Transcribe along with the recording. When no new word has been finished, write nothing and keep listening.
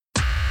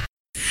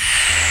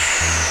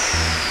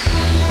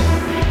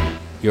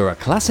You're a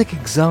classic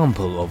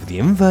example of the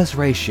inverse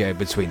ratio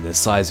between the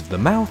size of the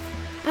mouth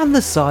and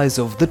the size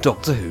of the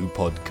Doctor Who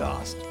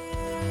podcast.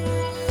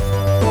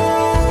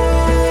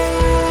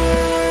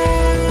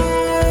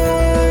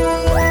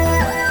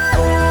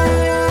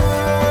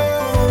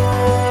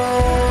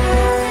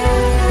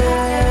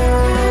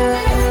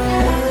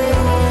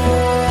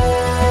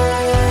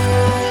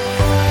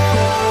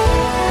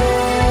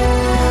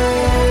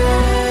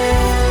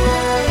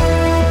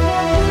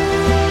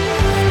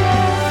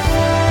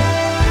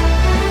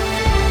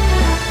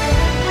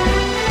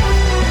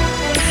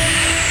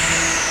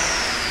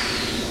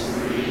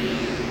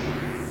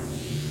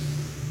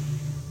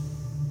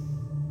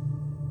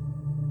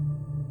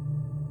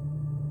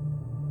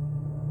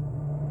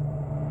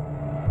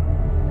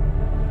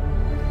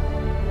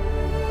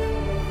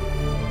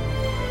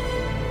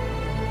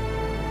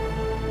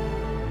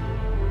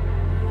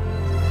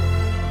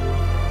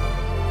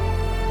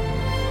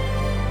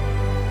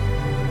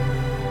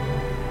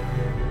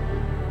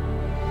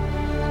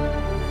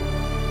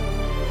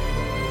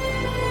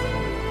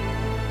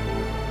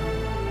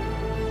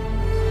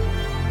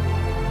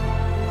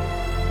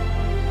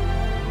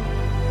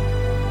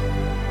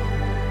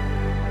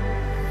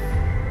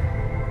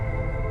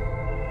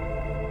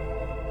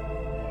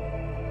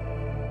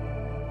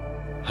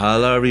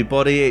 Hello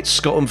everybody, it's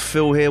Scott and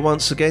Phil here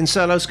once again.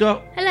 So hello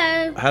Scott.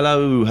 Hello.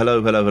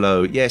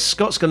 Hello. Yes,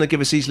 Scott's going to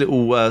give us his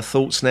little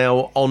thoughts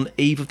now on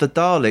Eve of the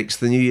Daleks,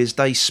 the New Year's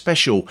Day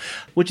special.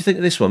 What do you think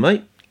of this one,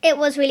 mate? It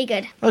was really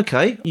good.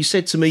 Okay, you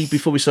said to me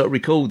before we started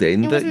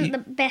recording It that wasn't the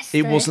best.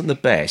 it though. wasn't the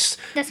best.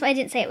 That's why I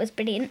didn't say it was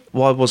brilliant.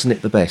 Why wasn't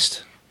it the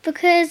best?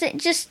 Because it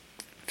just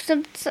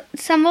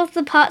some of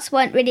the parts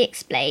weren't really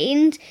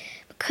explained.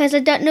 Because I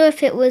don't know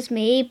if it was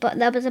me, but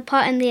there was a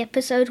part in the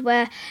episode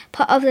where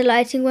part of the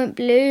lighting went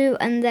blue,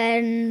 and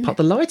then Part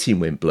the lighting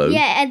went blue.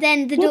 yeah, and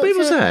then the What doctor bit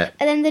was that?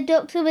 And then the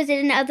doctor was in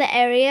another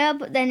area,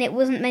 but then it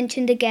wasn't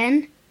mentioned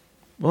again.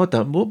 Well, I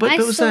don't. What bit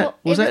was that?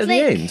 Was that at the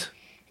end?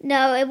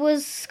 No, it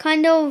was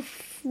kind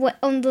of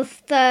on the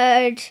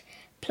third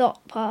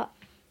plot part.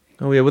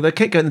 Oh yeah. Well, they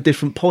kept going to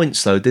different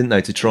points though, didn't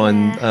they, to try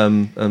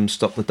and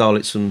stop the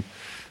Daleks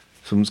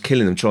from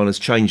killing them, trying to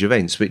change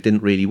events, but it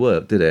didn't really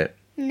work, did it?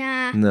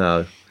 Nah.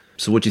 No.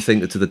 So what do you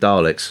think to the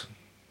Daleks?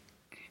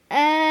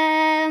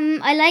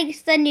 I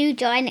liked the new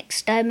giant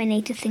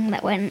exterminator thing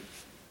that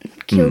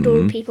killed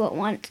all the people at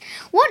once.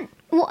 What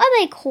are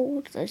they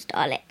called, those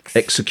Daleks?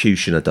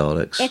 Executioner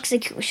Daleks.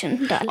 Execution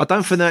Daleks. I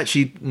don't think they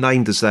actually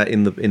named us that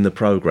in the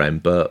programme,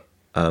 but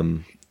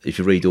if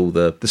you read all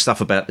the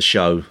stuff about the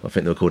show, I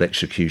think they were called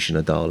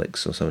Executioner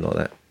Daleks or something like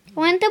that. I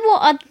wonder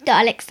what other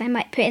Daleks they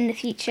might put in the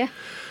future.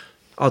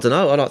 I don't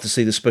know. I'd like to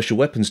see the Special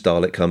Weapons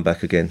Dalek come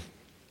back again.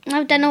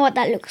 I don't know what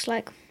that looks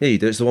like. Yeah, you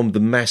do. It's the one with the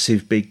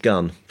massive big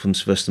gun from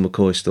Sylvester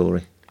McCoy's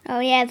story. Oh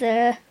yeah,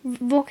 the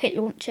rocket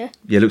launcher.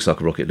 Yeah, it looks like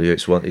a rocket.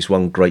 It's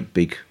one great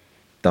big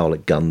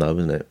Dalek gun, though,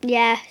 isn't it?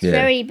 Yeah, it's Yeah.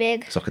 very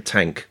big. It's like a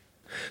tank.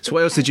 So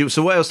what else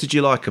did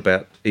you like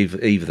about Eve of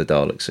the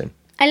Daleks then?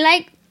 I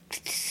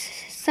liked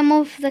some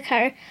of the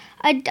characters.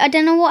 I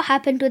don't know what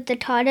happened with the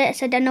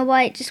TARDIS. I don't know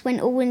why it just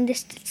went all in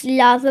this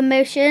lava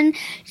motion,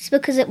 just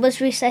because it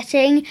was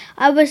resetting.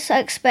 I was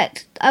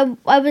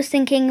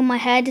thinking in my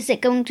head, is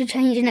it going to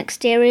change an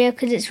exterior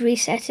because it's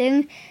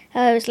resetting?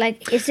 I was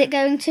like, is it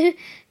going to?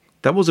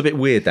 That was a bit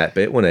weird, that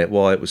bit, wasn't it?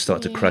 Why it was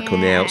starting to crack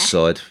on the Yeah.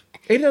 outside.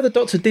 Even though the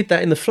Doctor did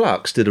that in the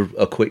Flux, did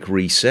a quick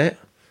reset.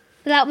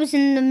 That was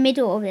in the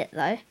middle of it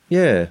though,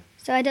 Yeah.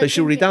 so I don't. But she's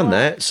already done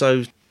that,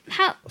 so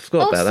How? I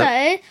forgot also, about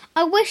that.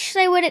 I wish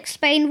they would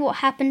explain what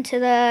happened to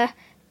the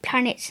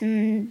planets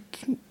in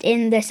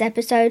this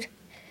episode,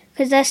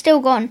 because they're still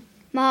gone.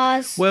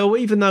 Mars, well,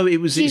 even though it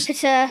was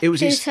Jupiter, it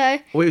was Pluto.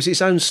 it was its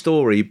own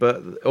story,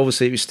 but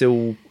obviously it was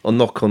still a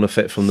knock-on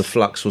effect from the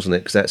Flux, wasn't it?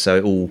 Because that's how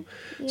it all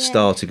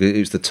started. It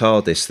was the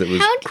TARDIS that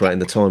was creating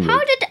the time How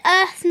loop. did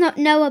Earth not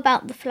know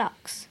about the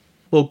flux?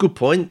 Well, good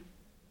point.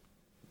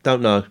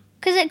 Don't know.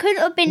 Because it could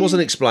have been. Wasn't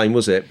explained,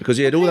 was it? Because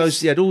you had all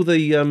the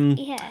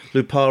Yeah.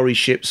 Lupari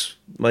ships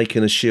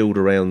making a shield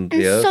around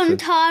And the Earth. and-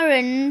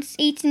 Sontarans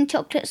eating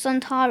chocolate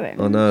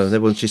Sontarans. I know.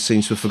 Everyone just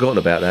seems to have forgotten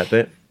about that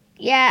bit.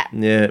 Yeah.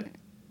 Yeah.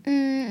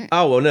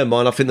 Oh, well, never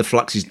mind. I think the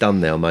Flux is done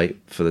now, mate,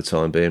 for the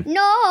time being.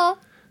 No.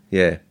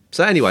 Yeah.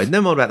 So anyway,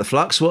 never mind about the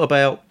Flux. What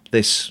about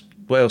this?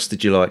 What else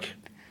did you like?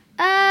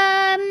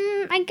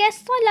 I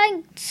guess I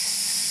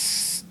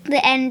liked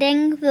the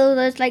ending with all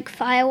those like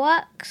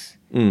fireworks.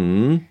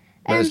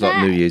 That was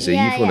like New Year's Eve,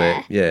 wasn't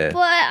it? Yeah. But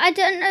I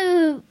don't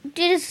know.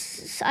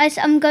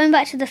 I'm going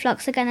back to the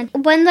Flux again.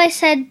 When they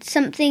said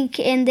something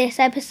in this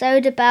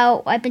episode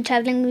about I've been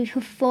travelling with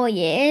you for 4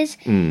 years,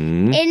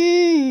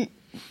 in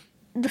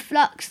the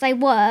Flux they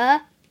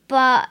were,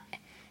 but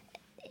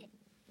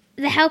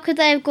how could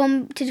they have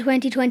gone to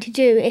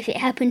 2022 if it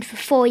happened for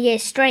 4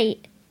 years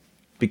straight?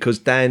 Because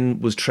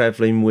Dan was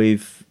travelling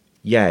with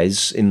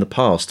Yaz in the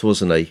past,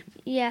 wasn't he?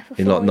 Yeah, for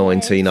In 4 like years.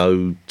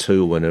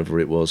 1902 or whenever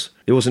it was.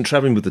 He wasn't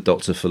travelling with the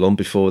Doctor for long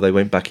before they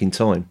went back in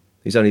time.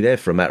 He's only there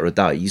for a matter of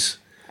days,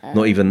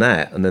 not even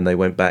that, and then they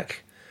went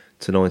back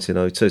to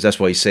 1902. That's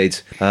why he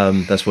said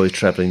that's why he's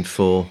travelling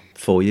for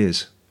 4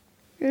 years.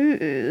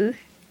 Ooh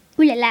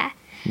la la.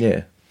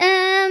 Yeah.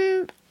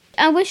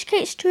 I wish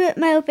Kate Stewart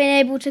may have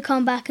been able to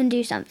come back and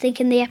do something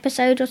in the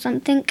episode or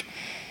something.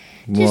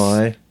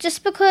 Why?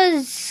 Just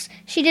because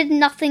she did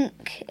nothing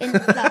in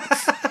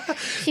Flux.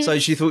 So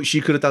she thought she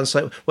could have done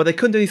so. Well, they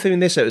couldn't do anything in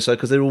this episode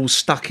because they're all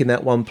stuck in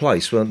that one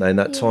place, weren't they? In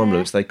that time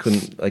loops, they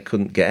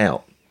couldn't get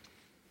out.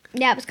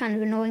 Yeah, it was kind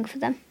of annoying for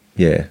them.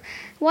 Yeah.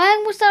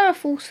 Why was there a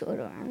force field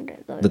around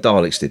it though? The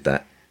Daleks did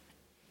that.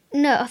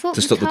 No, I thought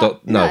To stop the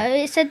no,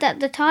 it said that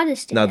the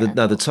TARDIS did. No,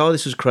 the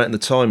TARDIS was creating the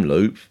time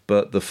loop,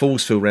 but the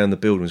force field around the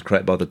building was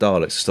created by the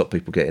Daleks to stop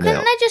people getting Couldn't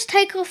out. they just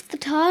take off the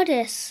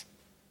TARDIS?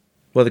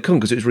 Well, they couldn't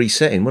because it was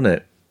resetting, wasn't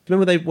it?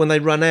 Remember when they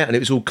ran out and it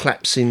was all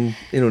collapsing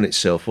in on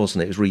itself,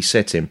 wasn't it? It was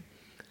resetting.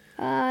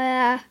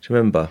 Yeah. Do you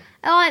remember?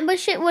 Oh, I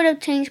wish it would have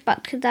changed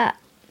back to that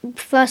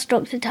first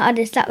Doctor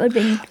TARDIS. That would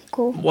have been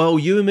cool. Well,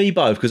 you and me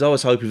both, because I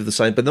was hoping for the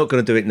same, but not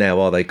going to do it now,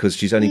 are they? Because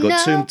she's only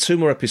got No. two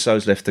more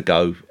episodes left to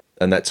go,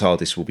 and that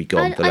TARDIS will be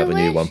gone. They'll have a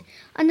new one.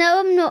 I know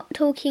I'm not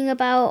talking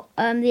about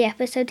the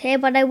episode here,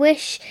 but I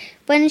wish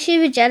when she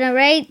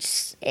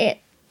regenerates,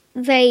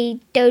 they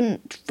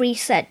don't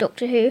reset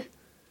Doctor Who.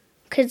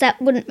 Because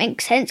that wouldn't make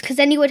sense. Because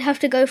then you would have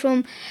to go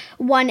from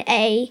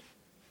 1A,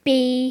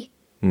 B...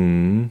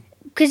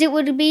 Because it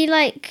would be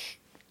like...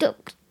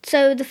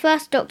 So the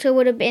first Doctor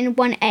would have been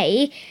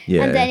 1A.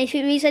 Yeah. And then if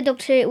you reset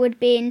Doctor Who, it would have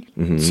been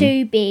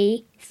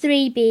 2B,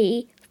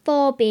 3B,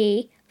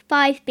 4B,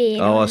 5B.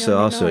 Oh, I see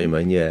what you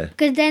mean, yeah.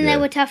 Because then Yeah. they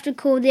would have to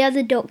call the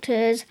other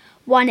doctors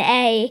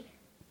 1A.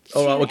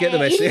 All right, we'll get the 2A.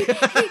 message.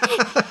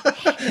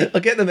 I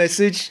get the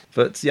message.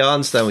 But, yeah, I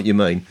understand what you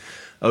mean.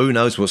 Oh, who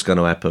knows what's going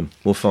to happen?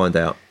 We'll find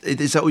out.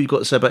 Is that all you've got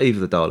to say about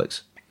Eve of the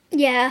Daleks?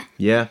 Yeah.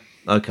 Yeah?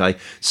 Okay.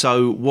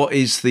 So, what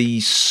is the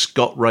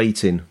Scott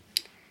rating?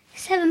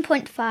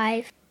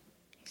 7.5.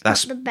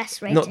 That's not the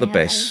best rating. not the I've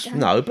best. ever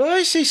done. No,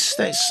 but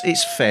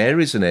it's fair,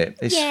 isn't it?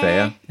 It's Yeah,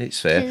 fair.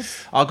 It's fair.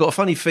 'cause- I got a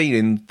funny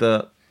feeling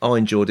that I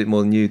enjoyed it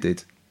more than you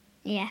did.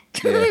 Yeah.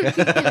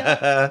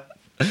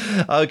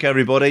 Okay,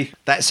 everybody.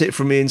 That's it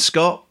from me and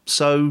Scott.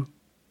 So,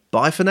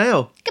 bye for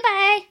now.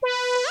 Goodbye.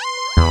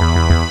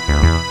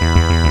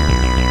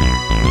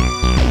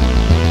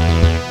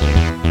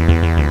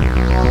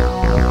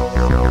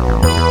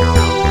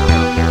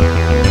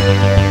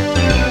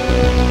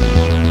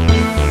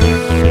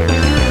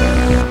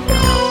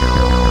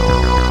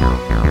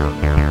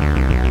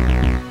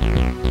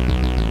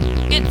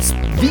 It's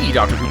the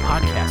Doctor Who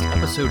Podcast,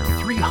 episode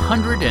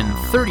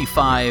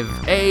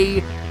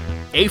 335A.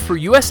 A for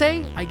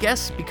USA, I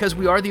guess, because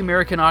we are the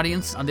American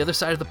audience on the other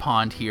side of the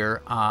pond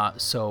here.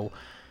 So,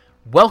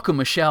 welcome,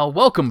 Michelle.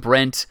 Welcome,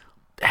 Brent.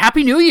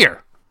 Happy New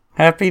Year.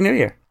 Happy New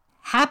Year.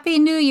 Happy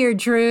New Year,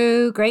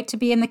 Drew. Great to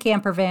be in the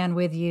camper van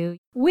with you.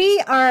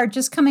 We are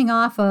just coming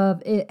off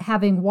of it,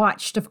 having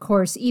watched, of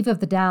course, Eve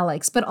of the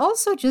Daleks, but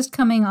also just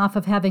coming off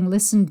of having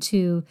listened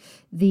to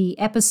the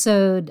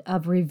episode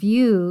of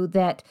review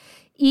that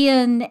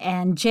Ian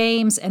and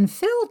James and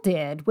Phil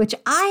did, which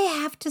I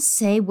have to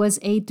say was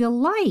a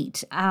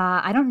delight.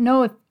 I don't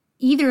know if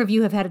either of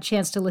you have had a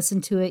chance to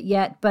listen to it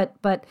yet, but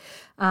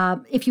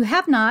if you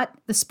have not,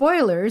 the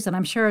spoilers, and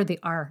I'm sure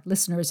our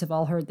listeners have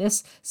all heard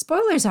this,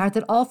 spoilers are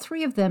that all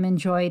three of them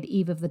enjoyed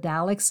Eve of the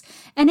Daleks,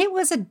 and it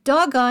was a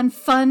doggone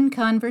fun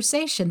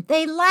conversation.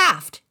 They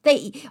laughed.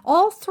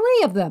 All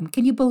three of them,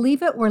 can you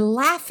believe it, were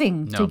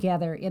laughing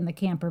together in the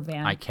camper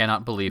van. I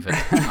cannot believe it.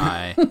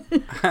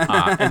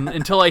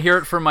 Until I hear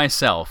it for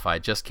myself, I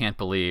just can't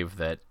believe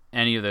that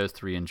any of those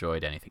three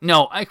enjoyed anything.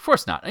 No, of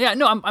course not. Yeah,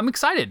 no, I'm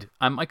excited.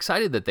 I'm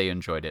excited that they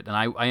enjoyed it, and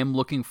I am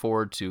looking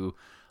forward to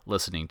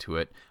listening to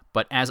it.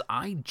 But as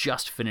I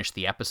just finished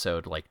the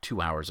episode like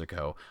 2 hours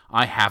ago,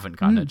 I haven't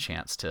gotten a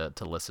chance to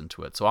listen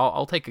to it. So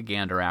I'll take a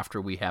gander after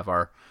we have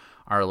our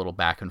little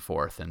back and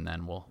forth, and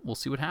then we'll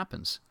see what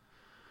happens.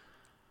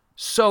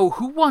 So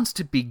who wants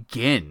to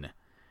begin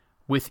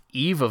with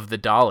Eve of the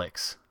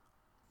Daleks?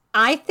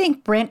 I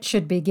think Brent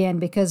should begin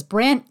because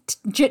Brent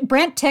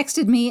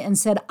texted me and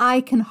said,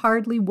 I can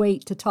hardly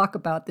wait to talk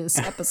about this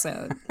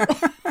episode.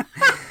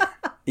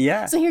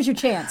 Yeah. So here's your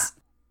chance.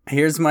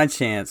 Here's my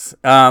chance.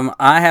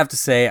 I have to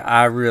say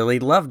I really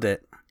loved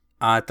it.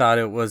 I thought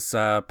it was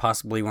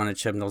possibly one of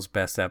Chibnall's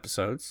best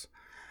episodes,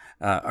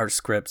 or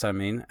scripts, I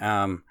mean.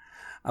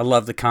 I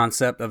love the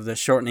concept of the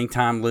shortening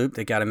time loop.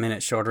 They got a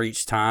minute shorter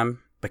each time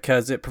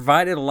because it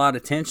provided a lot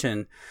of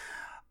tension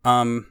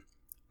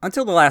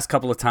until the last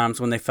couple of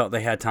times when they felt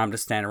they had time to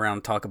stand around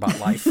and talk about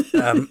life.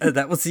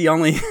 That was the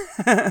only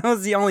that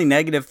was the only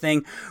negative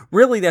thing.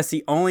 Really, that's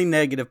the only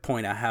negative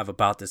point I have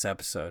about this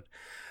episode.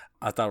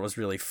 I thought it was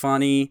really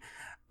funny.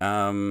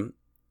 The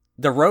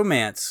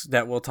romance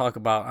that we'll talk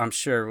about, I'm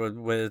sure,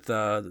 with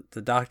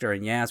the Doctor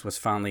and Yaz was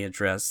finally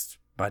addressed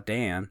by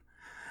Dan,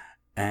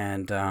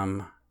 and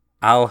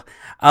I'll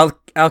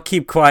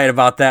keep quiet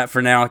about that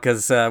for now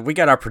because we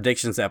got our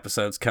predictions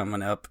episodes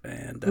coming up,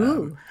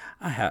 and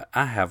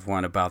I have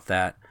one about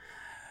that.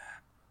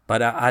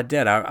 But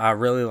I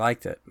really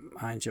liked it.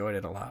 I enjoyed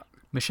it a lot.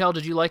 Michelle,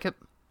 did you like it?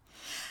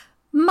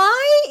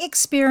 My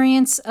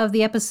experience of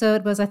the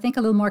episode was, I think,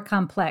 a little more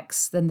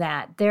complex than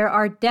that. There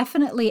are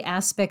definitely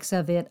aspects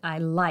of it I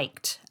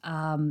liked.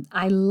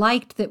 I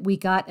liked that we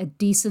got a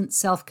decent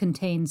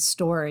self-contained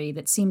story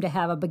that seemed to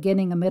have a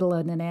beginning, a middle,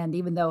 and an end,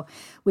 even though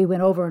we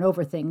went over and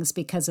over things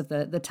because of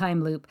the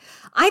time loop.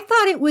 I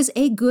thought it was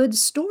a good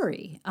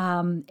story,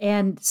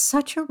 and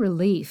such a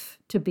relief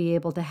to be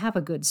able to have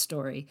a good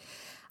story.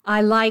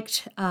 I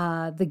liked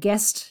the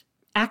guest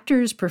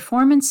actors'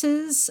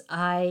 performances.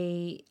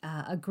 I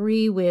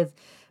agree with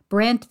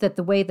Brent that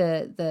the way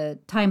the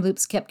time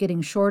loops kept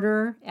getting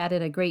shorter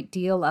added a great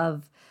deal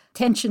of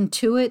tension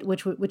to it,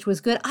 which was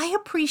good. I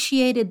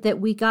appreciated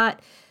that we got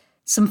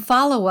some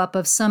follow-up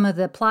of some of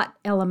the plot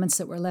elements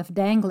that were left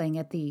dangling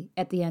at the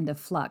end of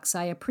Flux.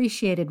 I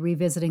appreciated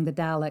revisiting the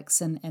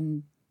Daleks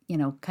and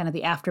kind of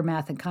the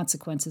aftermath and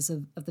consequences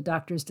of the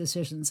Doctor's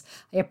decisions.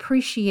 I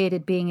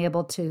appreciated being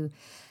able to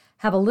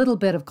have a little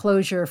bit of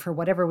closure for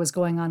whatever was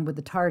going on with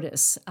the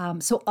TARDIS.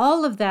 So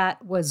all of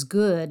that was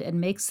good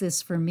and makes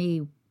this, for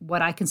me,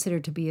 what I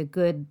consider to be a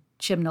good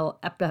Chibnall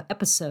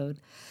episode.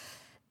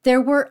 There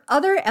were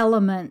other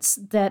elements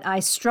that I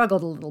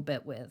struggled a little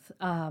bit with.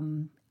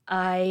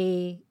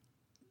 I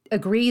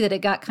agree that it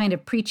got kind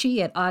of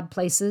preachy at odd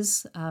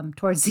places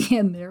towards the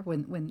end there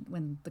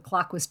when the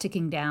clock was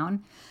ticking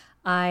down.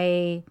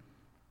 I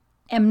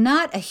am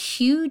not a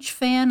huge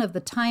fan of the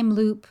time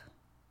loop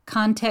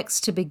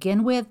context to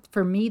begin with.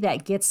 For me,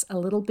 that gets a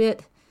little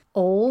bit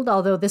old,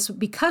 although this,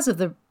 because of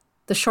the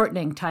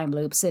shortening time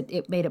loops,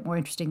 it made it more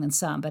interesting than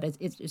some, but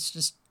it's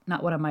just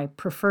not one of my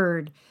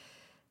preferred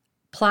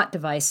plot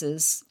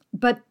devices.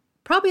 But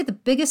probably the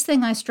biggest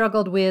thing I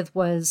struggled with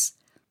was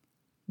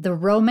the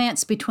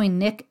romance between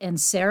Nick and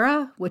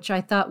Sarah, which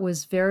I thought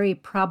was very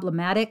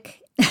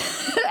problematic.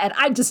 And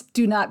I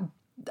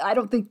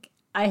don't think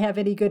I have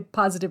any good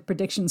positive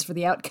predictions for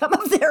the outcome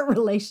of their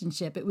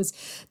relationship.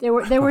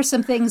 There were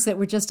some things that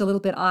were just a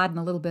little bit odd and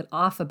a little bit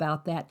off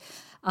about that.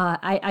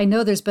 I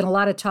know there's been a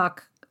lot of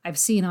talk I've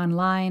seen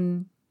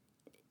online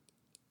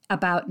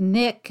about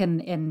Nick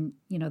and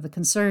the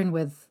concern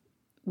with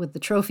the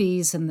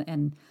trophies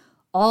and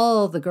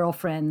all the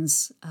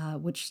girlfriends,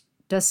 which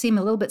does seem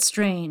a little bit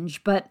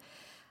strange, but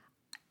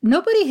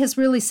nobody has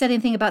really said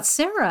anything about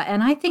Sarah,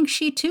 and I think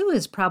she too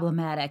is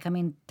problematic. I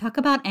mean, talk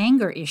about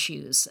anger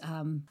issues.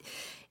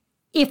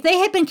 If they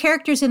had been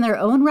characters in their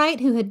own right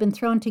who had been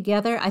thrown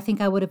together, I think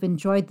I would have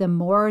enjoyed them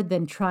more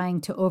than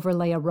trying to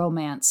overlay a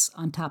romance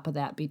on top of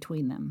that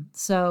between them.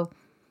 So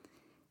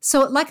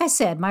like I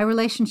said, my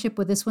relationship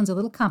with this one's a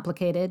little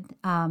complicated,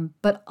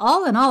 but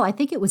all in all, I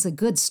think it was a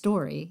good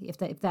story, if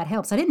that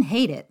helps. I didn't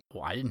hate it.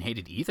 Well, I didn't hate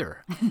it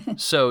either.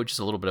 So just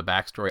a little bit of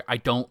backstory. I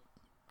don't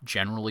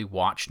generally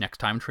watch Next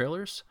Time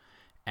trailers,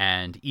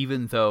 and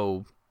even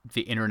though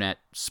the internet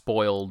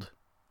spoiled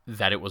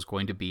that it was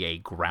going to be a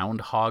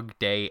Groundhog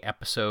Day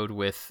episode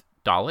with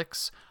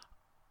Daleks,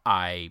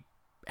 I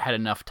had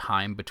enough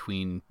time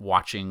between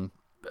watching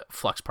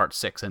Flux Part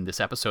 6 and this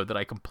episode that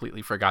I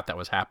completely forgot that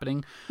was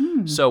happening.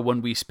 So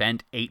when we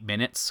spent 8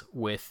 minutes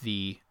with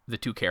the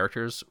two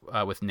characters,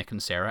 with Nick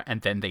and Sarah,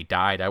 and then they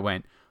died, I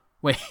went,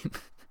 wait,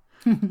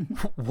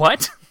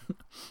 what?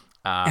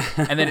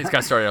 And then it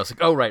got started. I was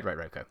like, oh, right,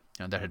 okay.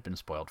 That had been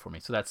spoiled for me.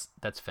 So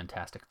that's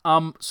fantastic.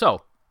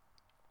 So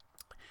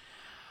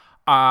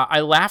I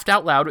laughed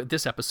out loud at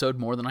this episode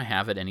more than I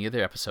have at any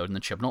other episode in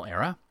the Chibnall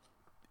era.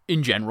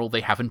 In general,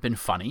 they haven't been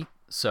funny,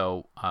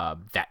 so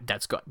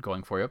that's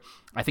going for you.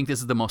 I think this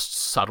is the most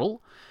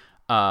subtle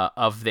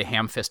of the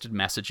ham-fisted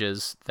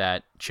messages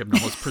that Chibnall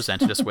has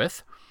presented us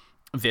with.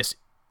 This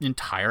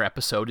entire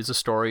episode is a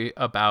story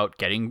about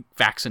getting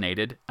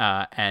vaccinated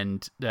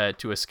and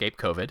to escape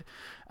COVID.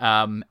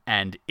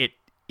 And it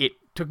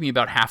took me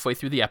about halfway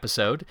through the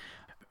episode.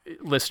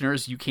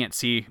 Listeners, you can't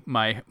see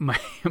my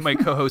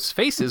co-hosts'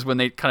 faces when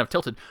they kind of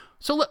tilted.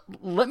 So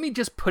let me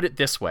just put it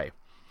this way.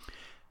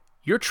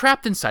 You're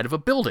trapped inside of a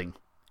building,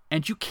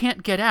 and you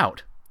can't get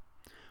out.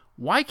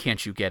 Why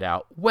can't you get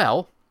out?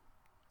 Well,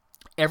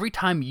 every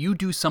time you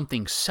do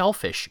something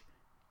selfish,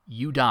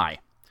 you die.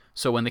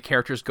 So when the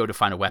characters go to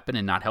find a weapon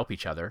and not help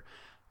each other,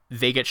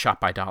 they get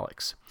shot by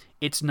Daleks.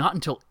 It's not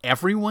until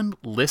everyone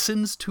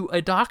listens to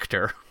a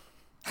doctor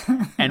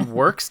and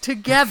works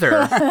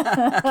together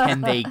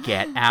can they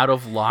get out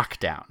of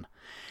lockdown.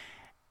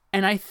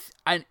 And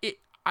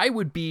I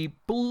would be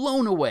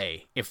blown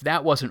away if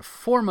that wasn't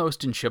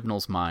foremost in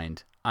Chibnall's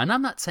mind. And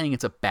I'm not saying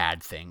it's a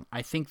bad thing.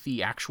 I think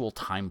the actual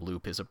time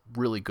loop is a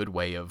really good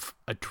way of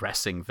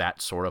addressing that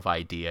sort of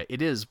idea.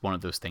 It is one of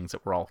those things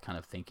that we're all kind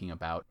of thinking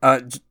about.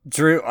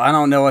 Drew, I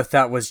don't know if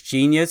that was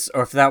genius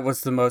or if that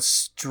was the most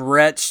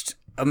stretched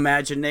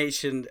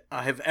imagination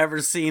I have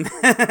ever seen.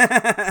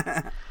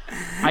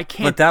 I I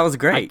can't. But that was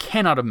great. I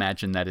cannot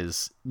imagine that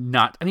is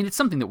not. I mean, it's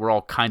something that we're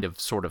all kind of,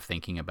 sort of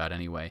thinking about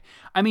anyway.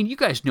 I mean, you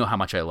guys know how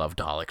much I love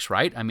Daleks,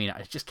 right? I mean,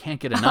 I just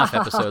can't get enough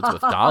episodes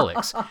with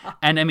Daleks.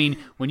 And I mean,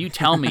 when you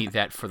tell me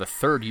that for the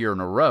third year in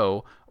a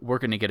row we're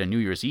going to get a New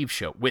Year's Eve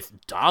show with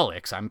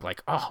Daleks, I'm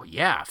like, oh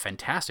yeah,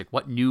 fantastic!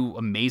 What new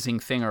amazing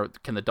thing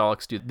can the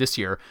Daleks do this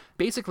year?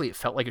 Basically, it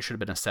felt like it should have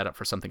been a setup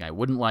for something I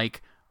wouldn't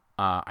like.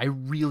 I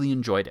really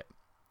enjoyed it.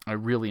 I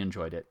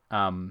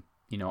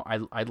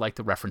like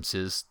the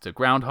references to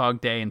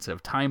Groundhog Day instead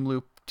of Time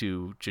Loop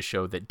to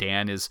show that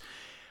Dan is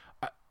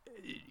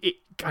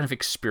kind of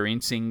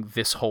experiencing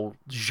this whole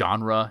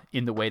genre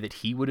in the way that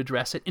he would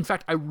address it. In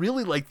fact, I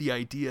really like the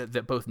idea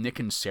that both Nick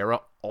and Sarah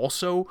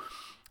also,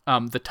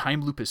 the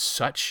Time Loop is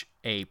such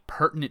a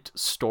pertinent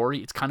story.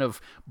 It's kind of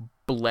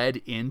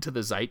bled into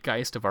the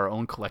zeitgeist of our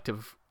own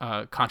collective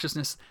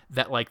consciousness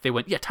that, like, they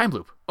went, yeah, Time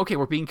Loop. Okay,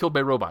 we're being killed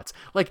by robots.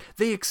 Like,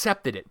 they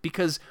accepted it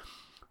because,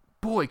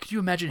 boy, could you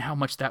imagine how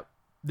much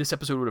this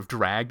episode would have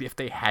dragged if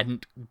they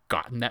hadn't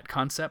gotten that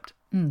concept?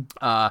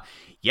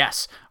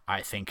 Yes,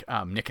 I think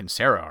Nick and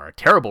Sarah are a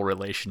terrible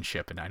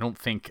relationship, and I don't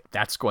think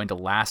that's going to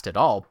last at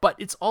all. But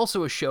it's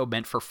also a show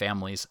meant for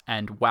families,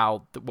 and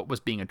while what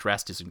was being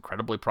addressed is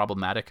incredibly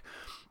problematic,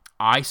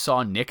 I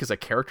saw Nick as a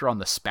character on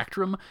the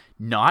spectrum,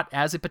 not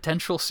as a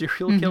potential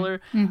serial killer.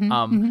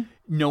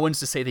 No one's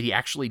to say that he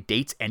actually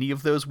dates any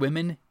of those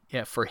women.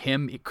 Yeah, for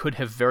him, it could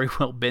have very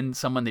well been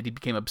someone that he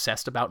became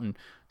obsessed about and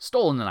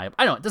stolen the night.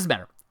 I don't know. It doesn't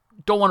matter.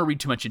 Don't want to read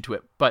too much into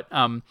it. But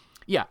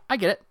yeah, I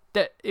get it.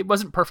 That it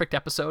wasn't a perfect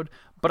episode,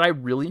 but I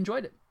really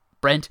enjoyed it.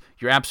 Brent,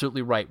 you're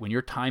absolutely right. When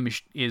your time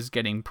is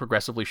getting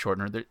progressively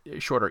shorter,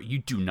 you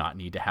do not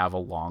need to have a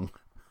long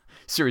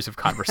series of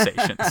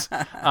conversations.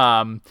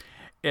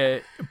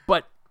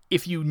 But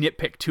if you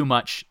nitpick too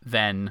much,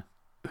 then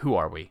who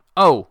are we?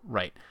 Oh,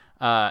 right.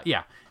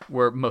 Yeah,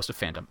 we're most of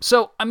fandom.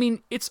 So, I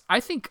mean, I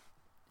think,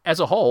 as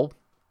a whole,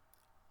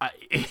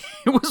 it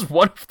was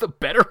one of the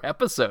better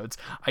episodes.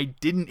 I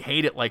didn't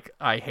hate it like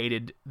I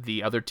hated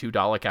the other two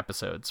Dalek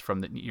episodes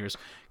from the New Year's,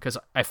 because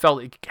I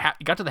felt it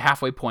got to the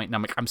halfway point, and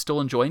I'm like, I'm still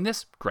enjoying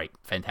this. Great,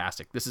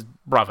 fantastic. This is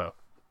bravo.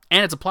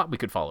 And it's a plot we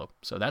could follow,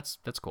 so that's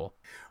cool.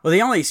 Well,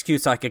 the only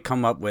excuse I could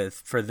come up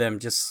with for them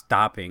just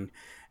stopping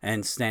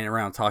and standing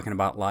around talking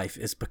about life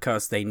is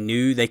because they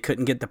knew they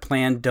couldn't get the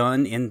plan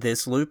done in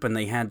this loop, and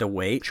they had to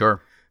wait.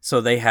 Sure. So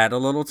they had a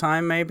little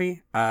time,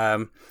 maybe.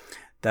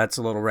 That's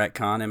a little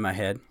retcon in my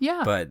head.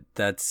 Yeah. But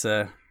that's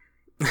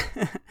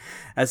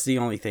that's the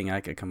only thing I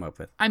could come up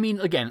with. I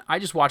mean, again, I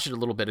just watched it a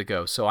little bit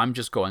ago, so I'm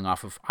just going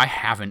off of, I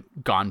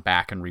haven't gone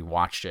back and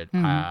rewatched it.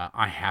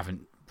 I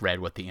haven't read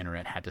what the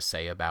internet had to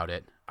say about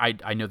it.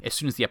 I know as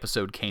soon as the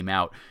episode came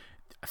out,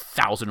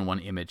 1,001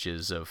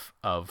 images of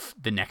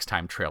the Next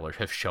Time trailer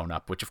have shown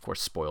up, which of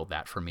course spoiled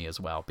that for me as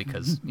well,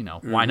 because,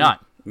 why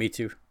not? Me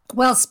too.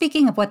 Well,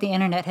 speaking of what the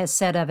internet has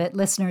said of it,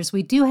 listeners,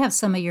 we do have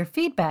some of your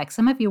feedback.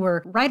 Some of you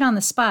were right on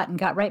the spot and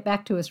got right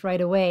back to us right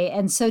away.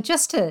 And so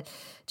just to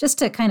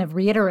kind of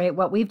reiterate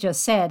what we've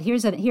just said,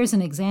 here's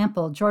an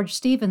example. George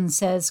Stevens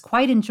says,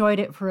 quite enjoyed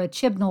it for a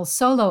Chibnall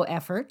solo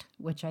effort,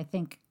 which I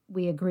think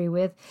we agree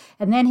with.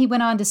 And then he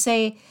went on to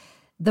say,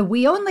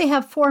 we only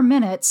have 4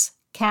 minutes.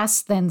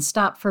 Cass then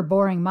stopped for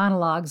boring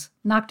monologues,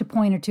 knocked a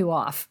point or two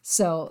off.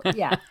 So,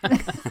 yeah.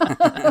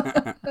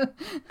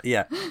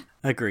 Yeah,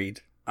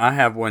 agreed. I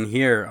have one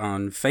here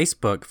on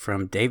Facebook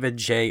from David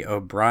J.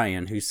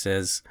 O'Brien, who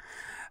says,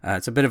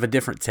 it's a bit of a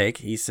different take.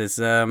 He says,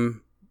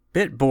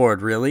 bit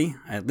bored, really.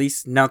 At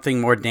least nothing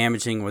more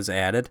damaging was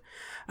added.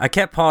 I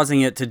kept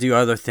pausing it to do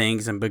other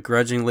things and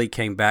begrudgingly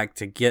came back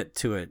to get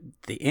to it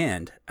the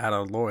end out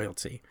of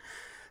loyalty.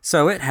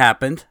 So it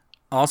happened.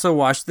 Also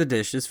washed the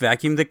dishes,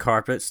 vacuumed the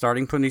carpet,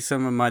 starting putting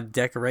some of my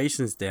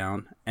decorations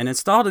down, and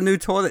installed a new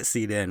toilet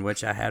seat in,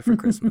 which I had for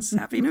Christmas.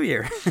 Happy New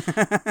Year.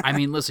 I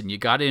mean, listen, you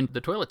got in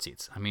the toilet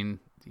seats. I mean,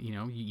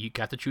 you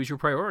got to choose your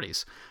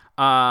priorities.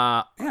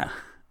 Yeah.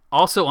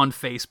 Also on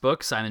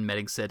Facebook, Simon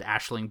Medding said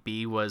Aisling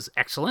B was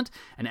excellent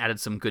and added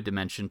some good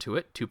dimension to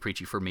it. Too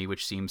preachy for me,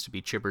 which seems to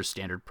be Chibber's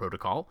standard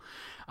protocol.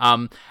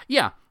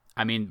 Yeah,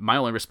 I mean, my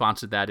only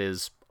response to that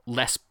is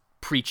less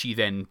preachy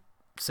than,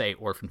 say,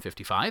 Orphan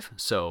 55,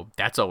 so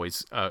that's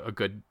always a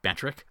good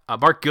metric.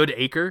 Mark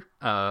Goodacre,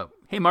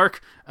 hey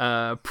Mark,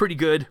 pretty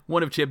good,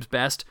 one of Chib's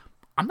best.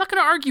 I'm not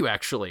going to argue,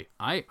 actually.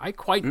 I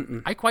quite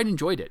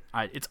enjoyed it.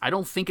 I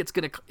don't think it's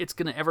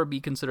gonna ever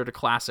be considered a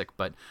classic,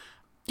 but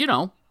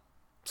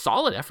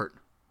solid effort.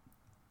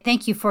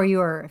 Thank you for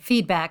your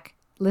feedback,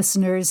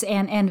 listeners,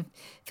 and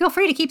feel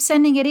free to keep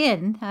sending it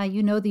in.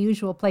 The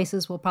usual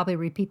places. We'll probably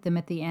repeat them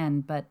at the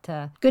end, but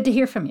good to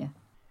hear from you.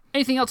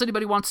 Anything else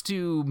anybody wants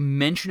to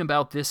mention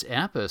about this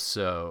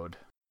episode?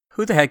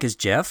 Who the heck is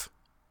Jeff?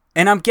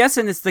 And I'm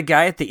guessing it's the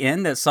guy at the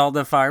end that saw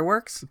the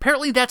fireworks?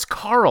 Apparently that's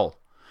Carl.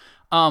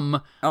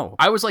 Oh.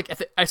 I was like,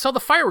 I saw the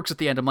fireworks at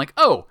the end. I'm like,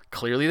 oh,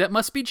 clearly that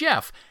must be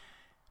Jeff.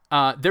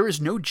 There is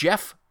no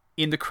Jeff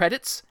in the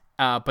credits,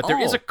 but there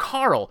is a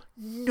Carl.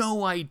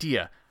 No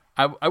idea.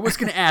 I was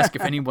going to ask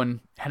if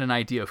anyone had an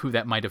idea of who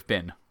that might have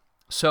been.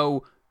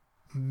 So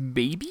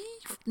maybe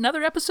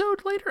another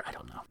episode later. I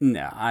don't know.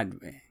 No,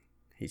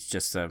 he's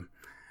just a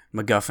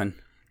MacGuffin.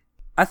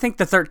 I think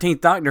the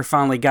 13th Doctor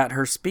finally got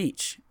her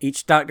speech.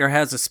 Each Doctor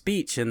has a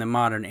speech in the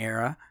modern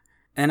era,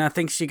 and I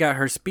think she got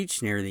her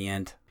speech near the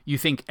end. You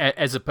think,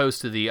 as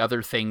opposed to the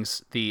other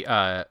things, the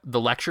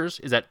lectures,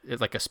 is that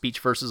like a speech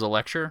versus a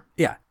lecture?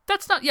 Yeah.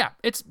 That's not. Yeah,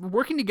 it's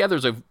working together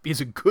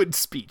is a good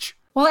speech.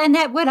 Well, and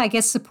that would, I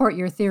guess, support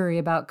your theory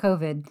about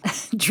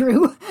COVID,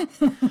 Drew.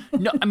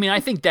 No, I mean, I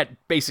think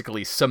that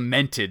basically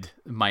cemented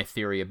my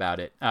theory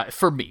about it.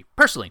 For me,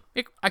 personally,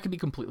 I could be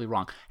completely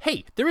wrong.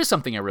 Hey, there is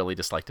something I really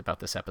disliked about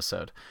this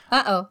episode.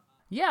 Uh-oh.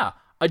 Yeah.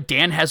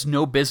 Dan has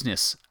no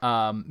business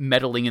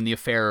meddling in the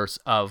affairs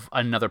of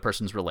another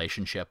person's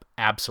relationship.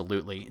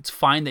 Absolutely. It's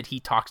fine that he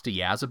talks to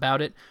Yaz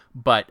about it,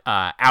 but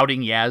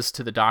outing Yaz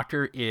to the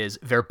Doctor is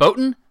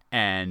verboten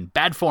and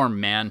bad form,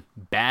 man.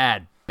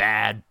 Bad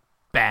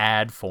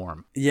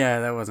form.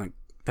 Yeah,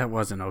 that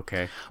wasn't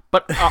okay.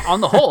 But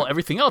on the whole,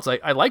 everything else,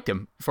 I liked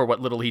him for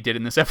what little he did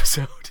in this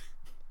episode.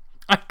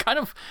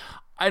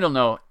 I don't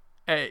know.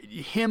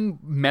 Him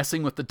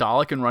messing with the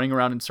Dalek and running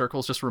around in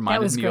circles just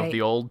reminded me of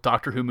the old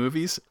Doctor Who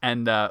movies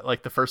and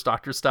like the first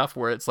Doctor stuff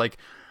where it's like,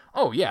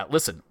 oh yeah,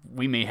 listen,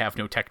 we may have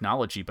no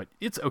technology, but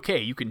it's okay.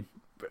 You can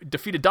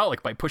defeat a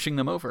Dalek by pushing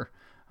them over.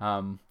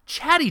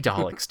 Chatty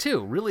Daleks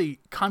too, really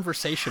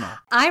conversational.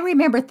 I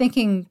remember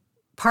thinking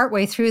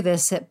partway through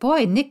this that,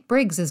 boy, Nick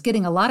Briggs is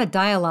getting a lot of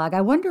dialogue.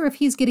 I wonder if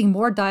he's getting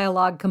more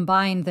dialogue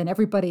combined than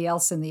everybody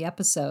else in the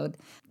episode.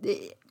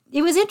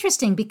 It was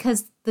interesting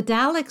because the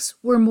Daleks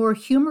were more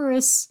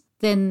humorous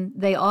than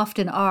they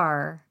often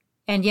are,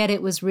 and yet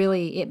it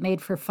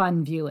made for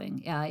fun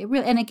viewing.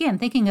 And again,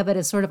 thinking of it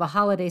as sort of a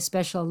holiday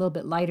special, a little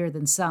bit lighter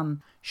than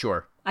some.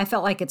 Sure. I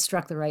felt like it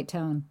struck the right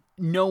tone.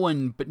 No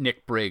one but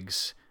Nick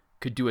Briggs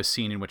could do a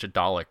scene in which a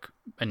Dalek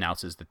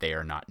announces that they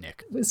are not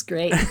Nick. It was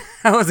great.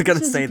 I wasn't going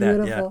to say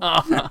beautiful.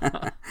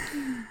 That,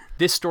 yeah.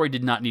 This story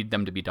did not need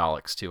them to be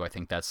Daleks, too. I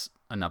think that's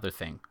another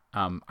thing.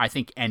 I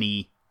think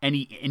any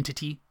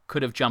entity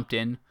could have jumped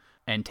in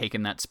and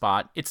taken that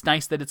spot. It's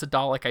nice that it's a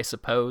Dalek, I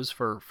suppose,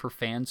 for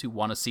fans who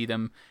want to see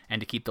them and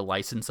to keep the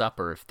license up,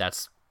 or if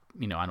that's,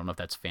 I don't know if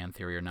that's fan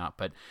theory or not,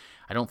 but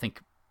I don't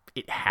think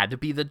it had to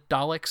be the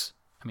Daleks.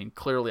 I mean,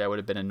 clearly I would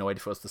have been annoyed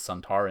if it was the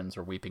Sontarans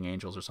or Weeping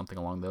Angels or something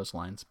along those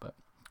lines. But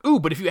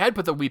if you had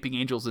put the Weeping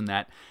Angels in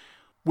that,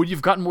 would you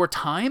have gotten more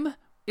time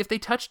if they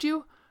touched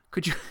you?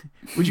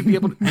 Would you be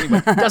able to?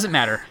 Anyway, it doesn't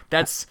matter.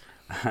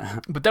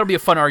 But that'll be a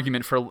fun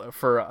argument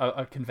for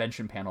a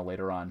convention panel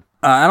later on.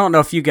 I don't know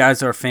if you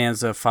guys are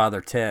fans of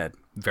Father Ted.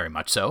 Very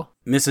much so.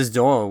 Mrs.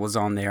 Doyle was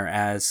on there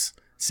as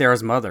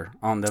Sarah's mother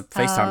on the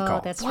FaceTime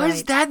call. That's Was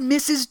right. that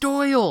Mrs.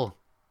 Doyle?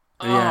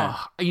 Yeah.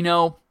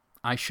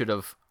 I should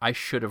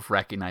have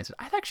recognized it.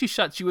 I actually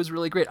thought she was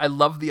really great. I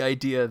love the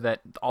idea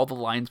that all the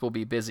lines will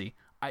be busy.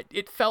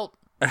 It felt...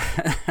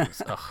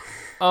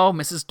 Oh,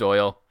 Mrs.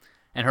 Doyle.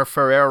 And her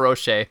Ferrero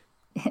Rocher.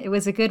 It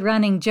was a good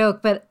running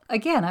joke, but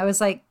again, I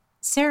was like,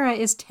 Sarah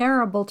is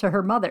terrible to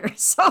her mother.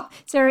 So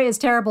Sarah is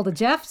terrible to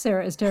Jeff.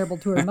 Sarah is terrible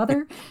to her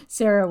mother.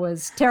 Sarah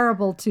was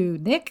terrible to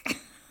Nick.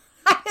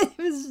 It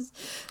was just,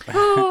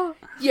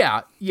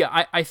 Yeah.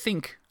 I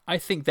think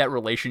that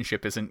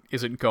relationship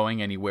isn't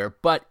going anywhere,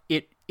 but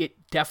it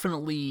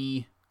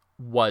definitely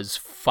was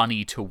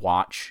funny to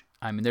watch.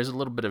 I mean, there's a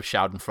little bit of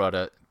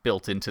Schadenfreude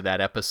built into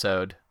that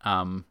episode.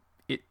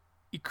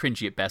 It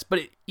cringy at best,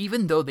 but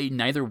even though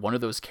neither one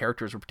of those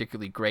characters were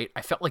particularly great,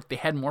 I felt like they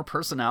had more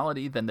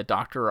personality than the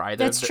Doctor or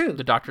either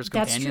the Doctor's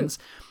companions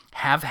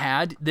have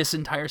had this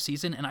entire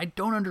season, and I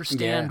don't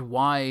understand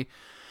why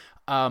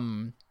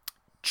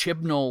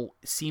Chibnall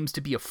seems to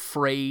be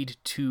afraid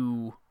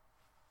to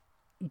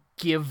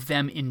give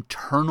them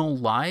internal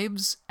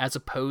lives as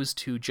opposed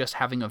to just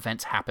having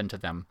events happen to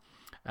them.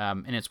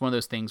 And it's one of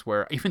those things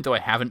where even though I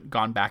haven't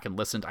gone back and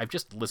listened, I've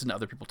just listened to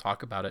other people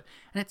talk about it.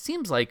 And it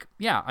seems like,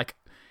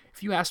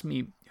 if you ask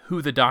me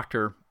who the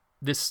Doctor,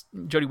 this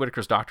Jodie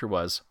Whittaker's Doctor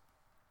was,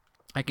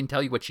 I can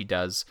tell you what she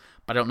does,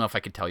 but I don't know if I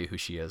could tell you who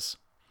she is.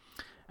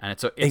 And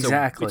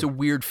it's a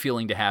weird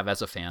feeling to have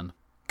as a fan.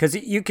 Because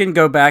you can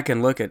go back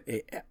and look at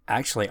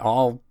actually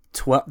all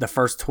the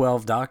first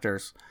 12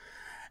 Doctors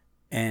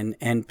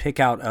and pick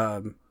out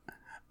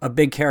a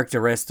big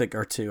characteristic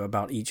or two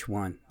about each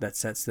one that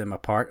sets them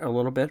apart a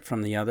little bit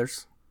from the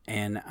others.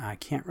 And I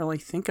can't really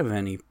think of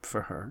any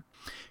for her.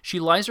 She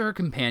lies to her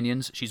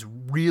companions. She's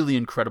really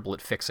incredible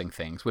at fixing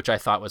things, which I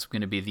thought was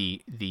going to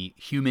be the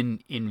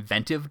human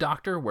inventive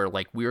Doctor, where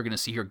we were going to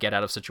see her get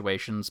out of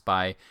situations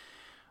by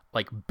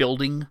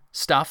building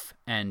stuff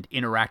and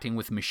interacting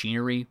with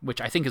machinery,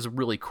 which I think is a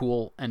really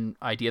cool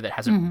idea that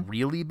hasn't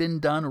really been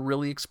done or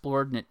really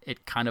explored. And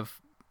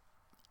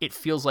it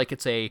feels like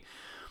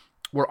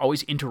we're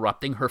always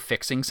interrupting her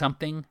fixing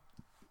something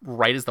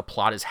right as the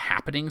plot is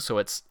happening. So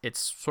it's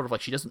sort of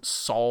like she doesn't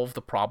solve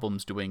the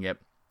problems doing it,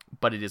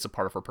 but it is a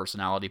part of her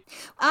personality.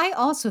 I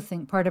also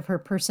think part of her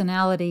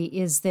personality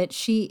is that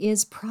she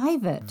is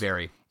private.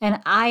 Very.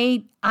 And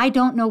I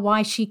don't know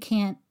why she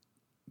can't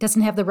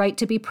doesn't have the right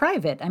to be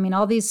private. I mean,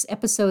 all these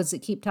episodes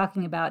that keep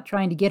talking about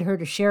trying to get her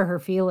to share her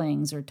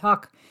feelings or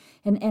talk,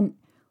 and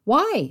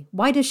why?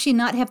 Why does she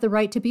not have the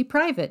right to be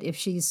private if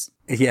she's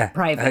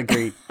private? I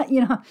agree.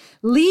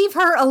 Leave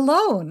her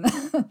alone.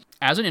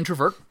 As an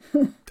introvert,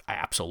 I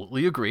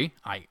absolutely agree.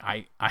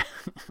 I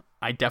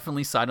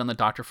definitely side on the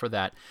Doctor for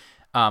that.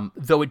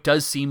 Though it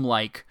does seem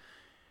like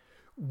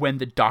when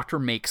the Doctor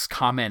makes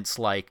comments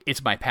like,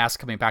 "It's my past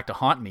coming back to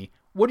haunt me,"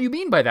 what do you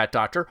mean by that,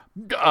 Doctor?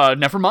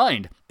 Never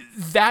mind.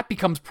 That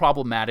becomes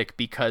problematic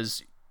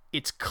because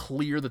it's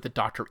clear that the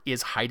Doctor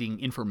is hiding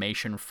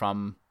information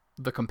from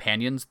the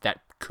companions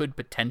that could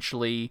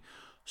potentially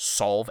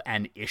solve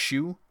an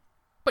issue.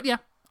 But yeah,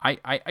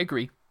 I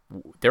agree.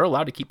 They're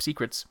allowed to keep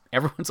secrets.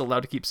 Everyone's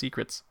allowed to keep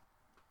secrets.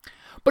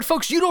 But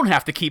folks, you don't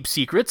have to keep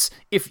secrets.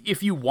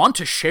 If you want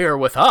to share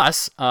with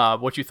us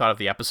what you thought of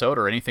the episode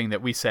or anything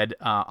that we said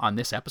on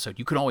this episode,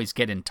 you can always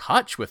get in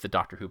touch with the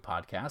Doctor Who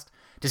podcast.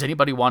 Does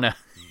anybody want to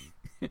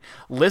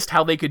list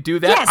how they could do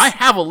that? Yes. I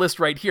have a list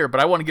right here,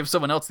 but I want to give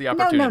someone else the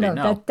opportunity.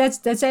 No.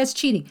 That's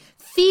cheating.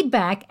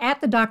 Feedback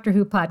at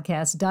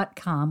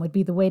thedoctorwhopodcast.com would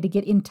be the way to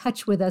get in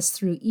touch with us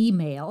through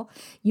email.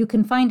 You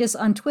can find us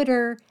on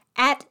Twitter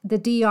at the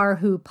DR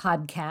Who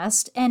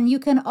Podcast, and you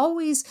can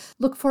always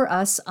look for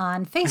us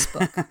on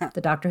Facebook,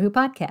 the Doctor Who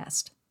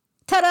Podcast.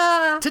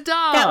 Ta-da!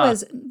 Ta-da! That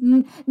was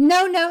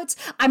no notes.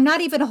 I'm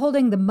not even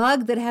holding the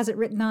mug that has it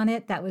written on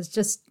it. That was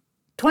just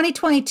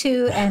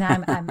 2022, and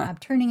I'm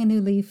turning a new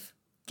leaf,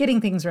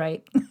 getting things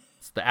right.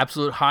 It's the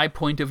absolute high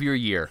point of your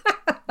year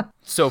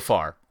so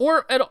far.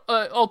 Or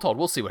all told,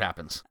 we'll see what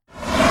happens.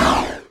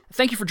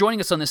 Thank you for joining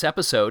us on this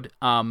episode.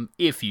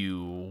 If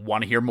you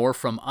want to hear more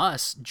from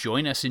us,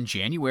 join us in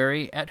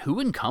January at Who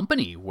and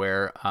Company,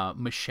 where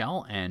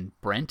Michelle and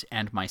Brent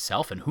and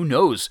myself, and who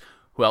knows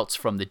who else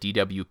from the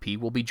DWP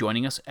will be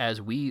joining us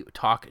as we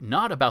talk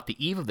not about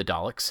the eve of the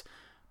Daleks,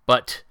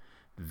 but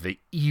the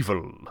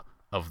evil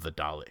of the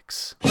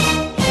Daleks.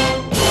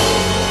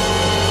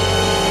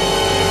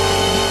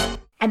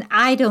 And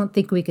I don't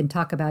think we can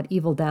talk about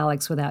evil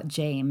Daleks without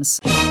James.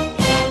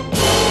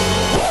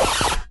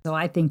 So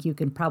I think you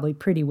can probably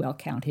pretty well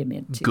count him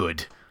in, too.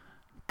 Good.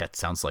 That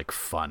sounds like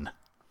fun.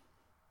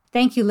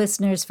 Thank you,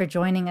 listeners, for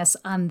joining us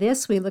on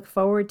this. We look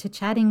forward to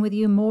chatting with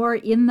you more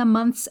in the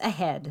months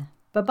ahead.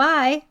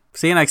 Bye-bye.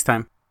 See you next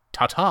time.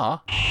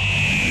 Ta-ta.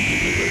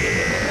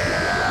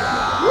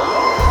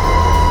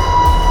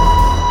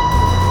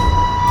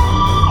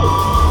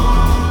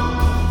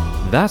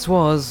 That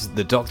was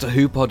the Doctor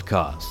Who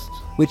podcast,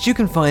 which you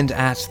can find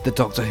at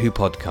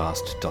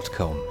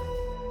thedoctorwhopodcast.com.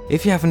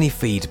 If you have any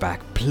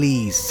feedback,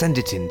 please send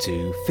it in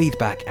to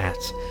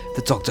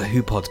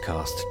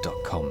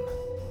feedback@thedoctorwhopodcast.com.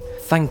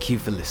 Thank you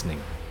for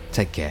listening.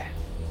 Take care.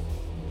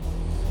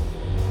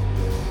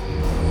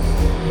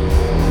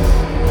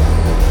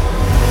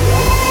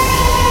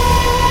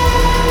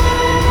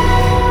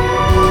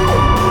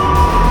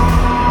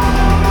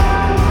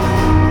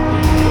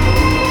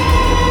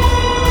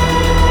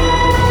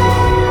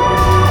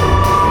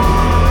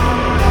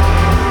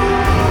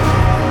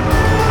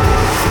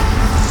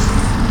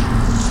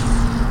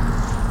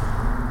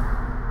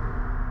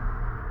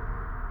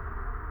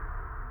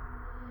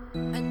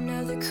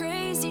 Another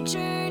crazy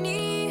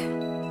journey,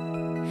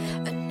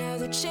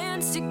 another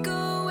chance to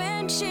go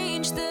and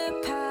change the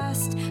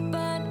past.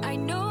 But I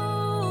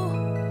know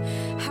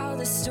how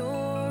the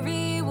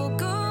story will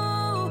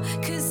go,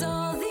 'cause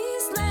all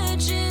these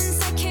legends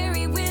I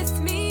carry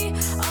with me,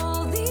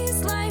 all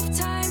these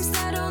lifetimes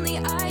that only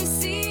I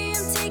see,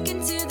 I'm taken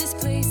to this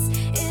place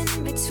in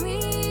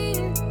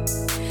between,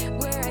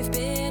 where I've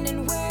been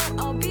and where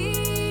I'll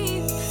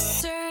be.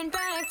 Turn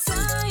back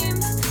time,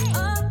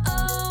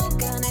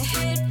 gonna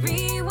hit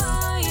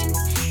rewind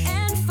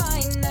and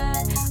find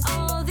that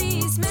all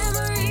these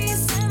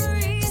memories,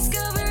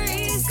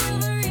 discoveries,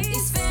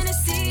 these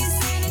fantasies,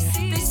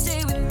 they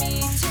stay with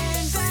me.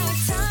 Turn back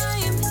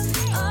time,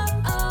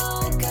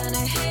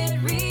 gonna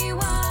hit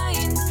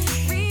rewind,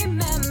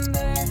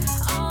 remember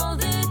all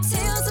the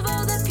tales of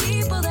all the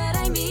people that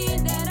I meet,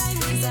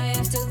 'cause I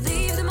have to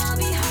leave them all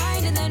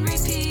behind and then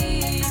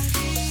repeat.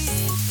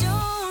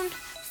 Don't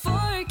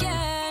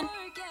forget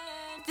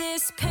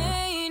this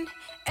pain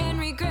and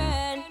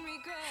regret,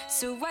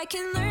 so I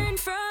can learn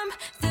from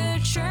the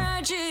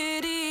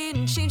tragedy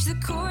and change the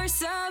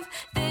course of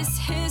this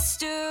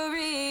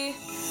history.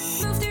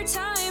 Move through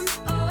time.